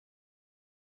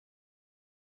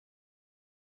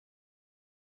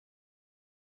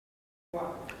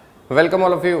Welcome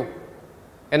all of you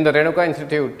in the Renuka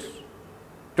Institute.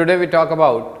 Today we talk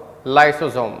about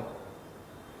lysosome.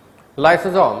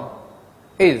 Lysosome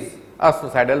is a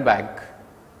suicidal bag.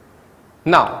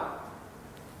 Now,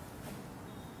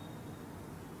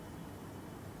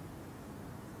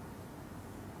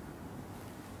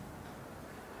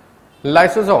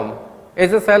 lysosome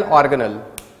is a cell organelle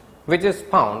which is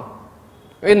found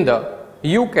in the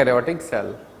eukaryotic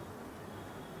cell.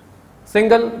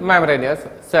 Single membranous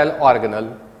cell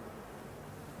organelle.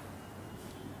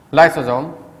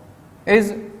 Lysosome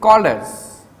is called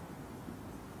as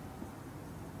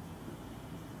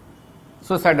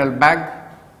suicidal bag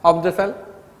of the cell,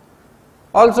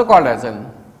 also called as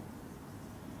an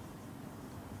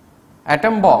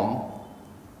atom bomb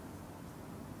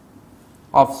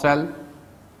of cell.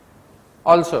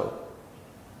 Also,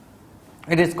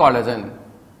 it is called as an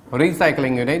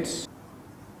recycling unit,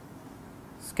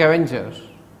 scavenger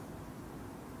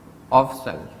of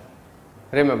cell.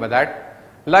 Remember that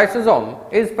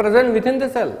lysosome is present within the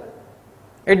cell.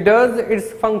 It does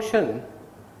its function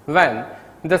when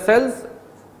the cell's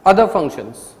other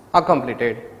functions are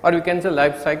completed, or we can say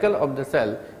life cycle of the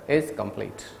cell is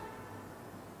complete.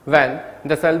 When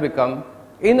the cell become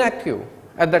inactive,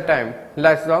 at that time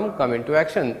lysosome come into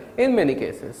action in many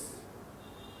cases.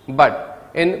 But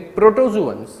in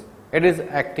protozoans it is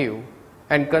active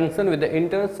and concerned with the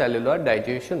intercellular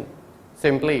digestion,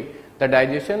 simply the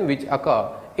digestion which occur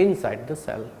inside the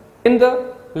cell. In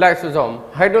the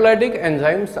lysosome, hydrolytic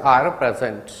enzymes are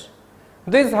present.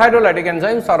 These hydrolytic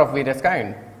enzymes are of various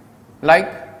kinds,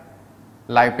 like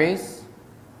lipase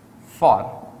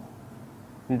for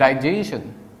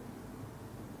digestion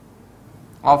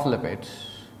of lipids,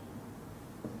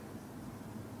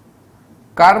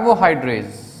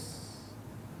 carbohydrates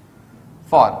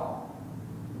for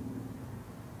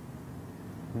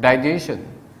digestion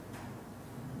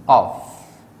of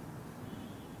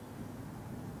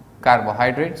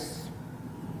carbohydrates,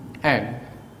 and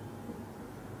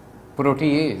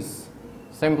protease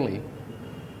simply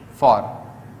for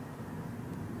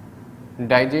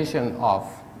digestion of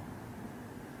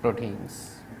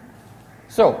proteins.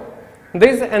 So,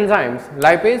 these enzymes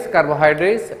lipase,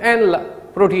 carbohydrates and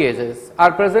proteases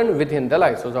are present within the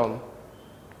lysosome.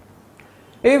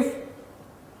 If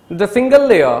the single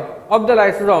layer of the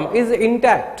lysosome is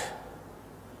intact,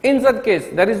 in such case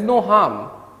there is no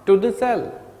harm to the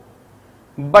cell.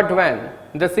 But when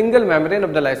the single membrane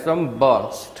of the lysosome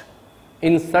bursts,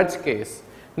 in such case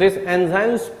this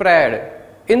enzyme spread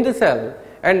in the cell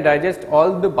and digest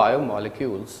all the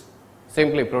biomolecules,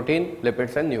 simply protein,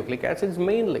 lipids and nucleic acids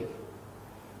mainly.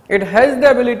 It has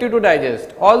the ability to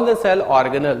digest all the cell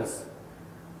organelles,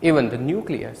 even the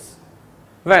nucleus.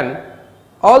 When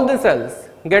all the cells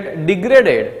get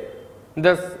degraded,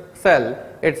 the cell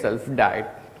itself died.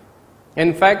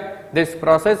 In fact, this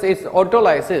process is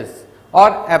autolysis or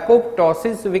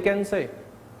apoptosis, we can say.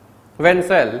 When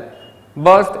cell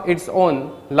bursts its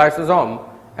own lysosome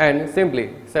and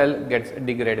simply cell gets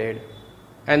degraded,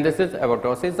 and this is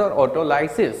apoptosis or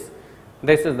autolysis.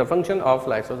 This is the function of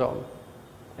lysosome,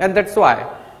 and that's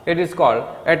why it is called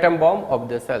atom bomb of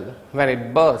the cell. When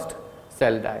it bursts,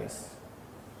 cell dies.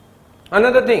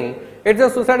 Another thing, it's a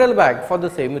suicidal bag for the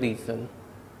same reason.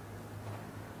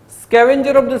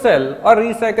 Scavenger of the cell or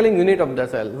recycling unit of the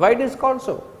cell. Why it is called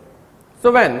so?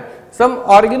 So when some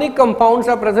organic compounds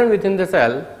are present within the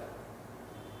cell,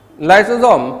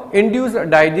 lysosome induce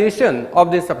digestion of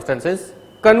these substances,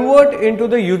 convert into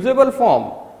the usable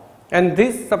form, and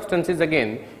these substances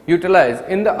again utilized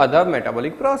in the other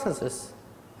metabolic processes,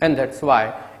 and that's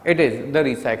why it is the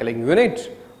recycling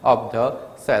unit of the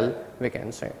cell, we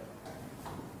can say.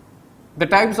 The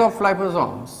types of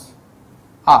liposomes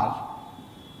are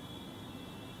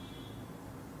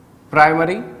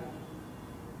primary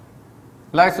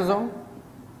lysosome,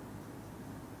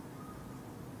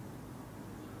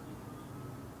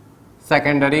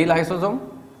 secondary lysosome,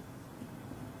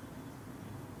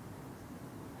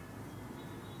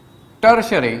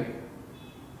 tertiary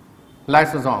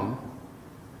lysosome,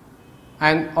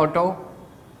 and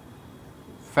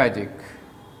autophagic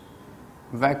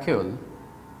vacuole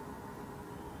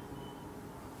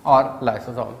or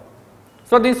lysosome.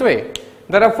 So this way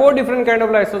there are 4 different kind of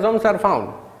lysosomes are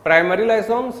found: primary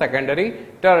lysosome, secondary,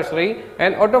 tertiary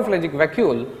and autophagic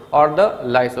vacuole or the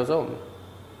lysosome.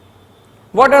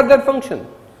 What are their function?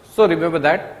 So remember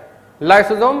that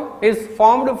lysosome is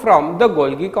formed from the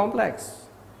Golgi complex.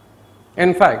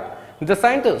 In fact, the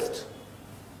scientist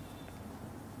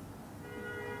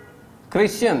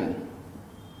Christian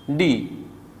D.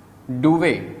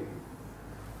 Dewey,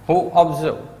 who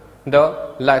observed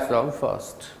the lysosome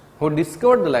first, who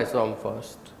discovered the lysosome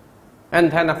first,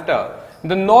 and then after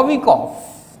the Novikov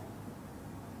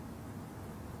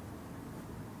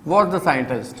was the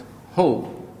scientist who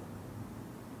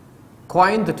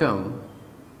coined the term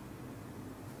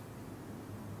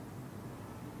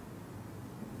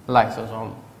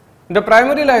lysosome. The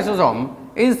primary lysosome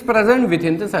is present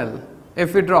within the cell.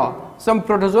 If we draw some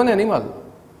protozoan animal,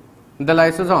 the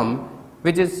lysosome,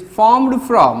 which is formed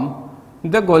from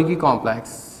the Golgi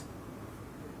complex,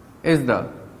 is the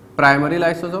primary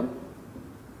lysosome.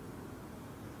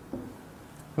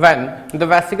 When the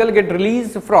vesicle get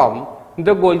released from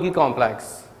the Golgi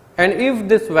complex, and if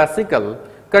this vesicle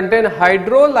contain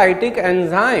hydrolytic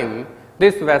enzyme,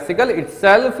 this vesicle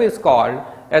itself is called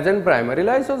as a primary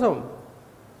lysosome.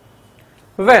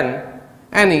 When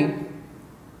any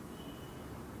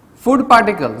food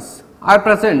particles are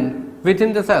present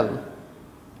within the cell,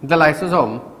 the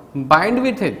lysosome bind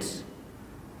with it,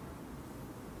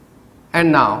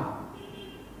 and now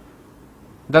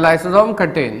the lysosome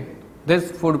contain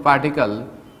this food particle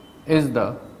is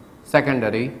the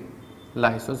secondary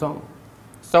lysosome.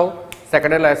 So,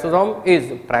 secondary lysosome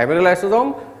is primary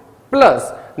lysosome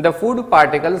plus the food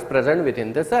particles present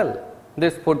within the cell.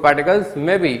 These food particles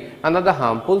may be another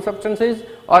harmful substances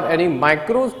or any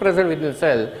microbes present within the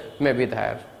cell may be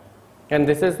there, and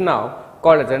this is now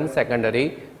called as a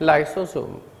secondary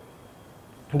lysosome.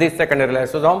 This secondary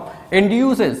lysosome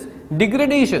induces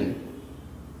degradation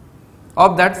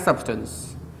of that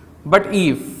substance, but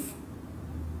if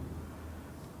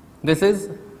this is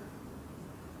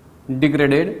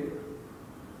degraded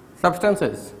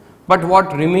substances, but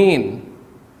what remain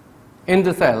in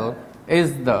the cell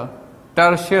is the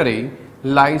tertiary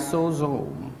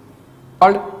lysosome,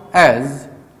 called as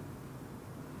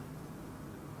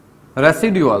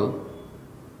residual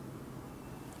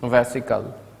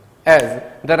vesicle, as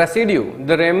the residue,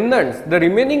 the remnants, the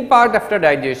remaining part after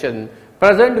digestion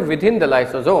present within the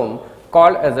lysosome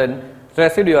called as a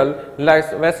residual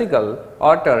vesicle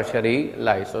or tertiary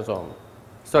lysosome.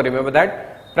 So remember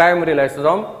that primary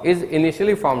lysosome is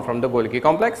initially formed from the Golgi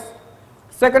complex.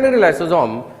 Secondary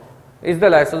lysosome is the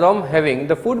lysosome having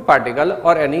the food particle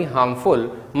or any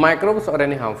harmful microbes or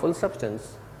any harmful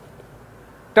substance.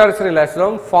 Tertiary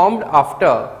lysosome formed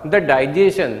after the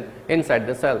digestion inside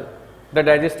the cell. The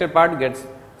digested part gets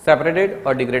separated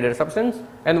or degraded substance,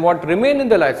 and what remain in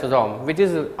the lysosome, which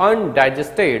is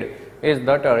undigested, is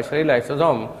the tertiary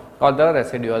lysosome or the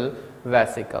residual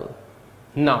vesicle.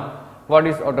 Now, what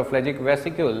is autophagic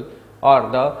vesicle or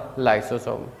the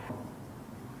lysosome?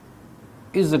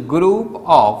 Is a group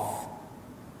of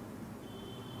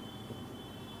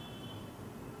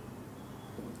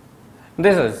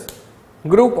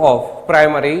group of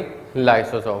primary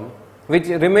lysosome which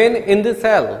remain in the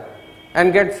cell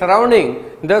and get surrounding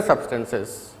the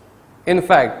substances. In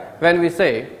fact, when we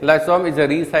say lysosome is a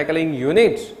recycling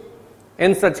unit,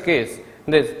 in such case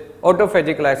this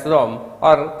autophagic lysosome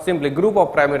or simply group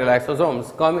of primary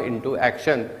lysosomes come into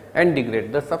action and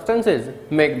degrade the substances,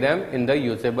 make them in the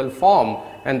usable form,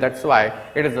 and that's why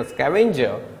it is a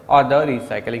scavenger or the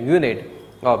recycling unit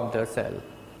of the cell.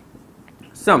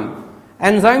 Some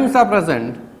enzymes are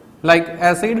present like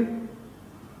acid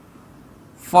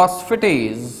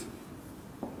phosphatase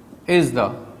is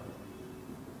the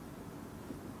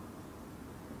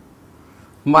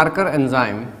marker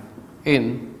enzyme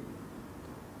in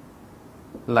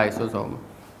lysosome.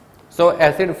 So,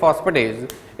 acid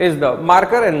phosphatase is the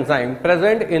marker enzyme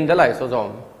present in the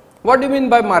lysosome. What do you mean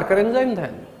by marker enzyme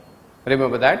then?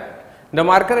 Remember that the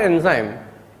marker enzyme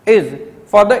is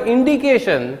for the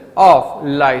indication of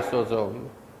lysosome.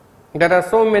 There are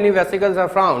so many vesicles are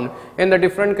found in the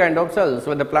different kind of cells,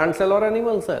 whether plant cell or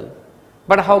animal cell.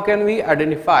 But how can we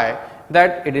identify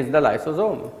that it is the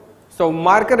lysosome? So,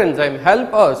 marker enzyme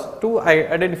help us to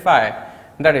identify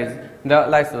that is the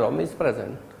lysosome is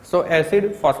present. So,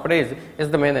 acid phosphatase is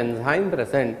the main enzyme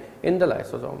present in the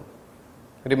lysosome.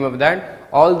 Remember that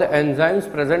all the enzymes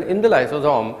present in the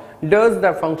lysosome does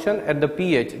the function at the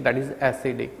pH that is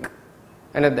acidic,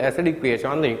 and at the acidic pH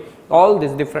only all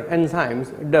these different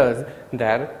enzymes does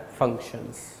their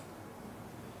functions.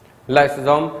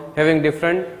 Lysosome having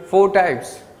different 4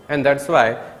 types, and that's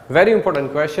why very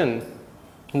important question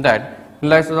that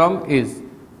lysosome is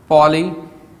polymorphic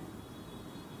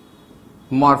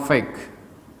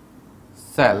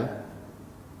cell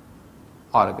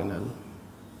organelle.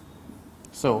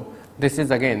 So, this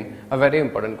is again a very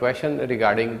important question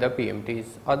regarding the PMTs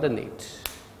or the NEET.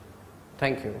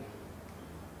 Thank you.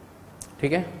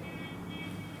 Okay?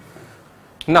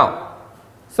 Now,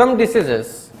 some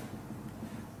diseases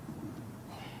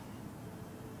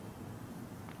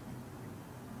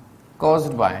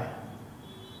caused by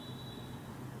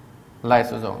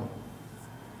lysosome.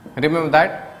 Remember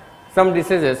that some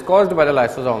diseases caused by the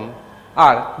lysosome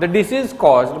are the disease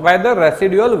caused by the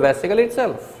residual vesicle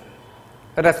itself.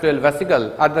 Residual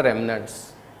vesicle are the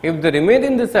remnants. If they remain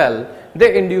in the cell,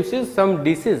 they induces some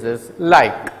diseases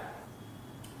like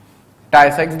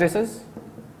Tay-Sachs disease,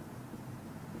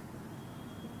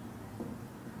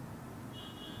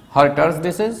 Hunter's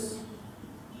disease,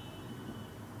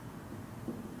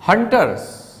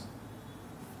 Hunter's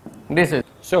disease.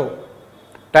 So,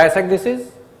 Tay-Sachs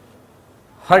disease,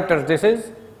 Hunter's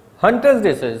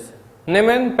disease,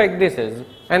 Niemann-Pick disease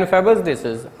and Fabre's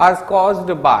disease are caused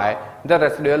by the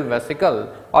residual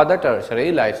vesicle or the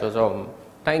tertiary lysosome.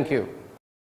 Thank you.